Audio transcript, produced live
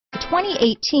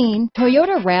2018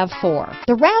 Toyota RAV4.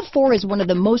 The RAV4 is one of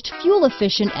the most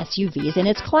fuel-efficient SUVs in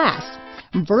its class.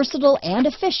 Versatile and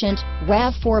efficient,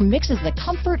 RAV4 mixes the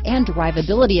comfort and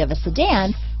drivability of a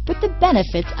sedan with the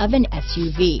benefits of an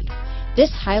SUV.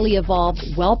 This highly evolved,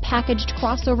 well-packaged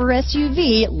crossover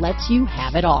SUV lets you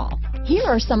have it all. Here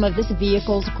are some of this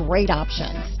vehicle's great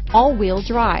options: all-wheel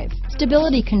drive,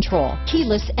 stability control,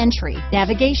 keyless entry,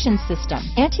 navigation system,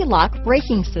 anti-lock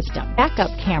braking system, backup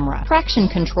camera, traction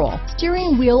control,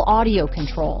 steering wheel audio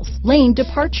controls, lane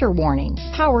departure warning,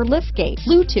 power liftgate,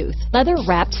 Bluetooth,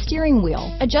 leather-wrapped steering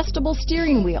wheel, adjustable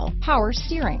steering wheel, power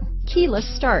steering,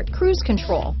 keyless start, cruise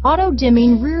control,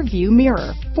 auto-dimming rear view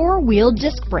mirror, four-wheel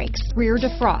disc brakes, rear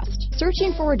defrost.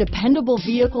 Searching for a dependable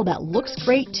vehicle that looks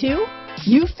great too?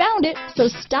 You found it, so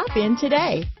stop in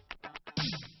today.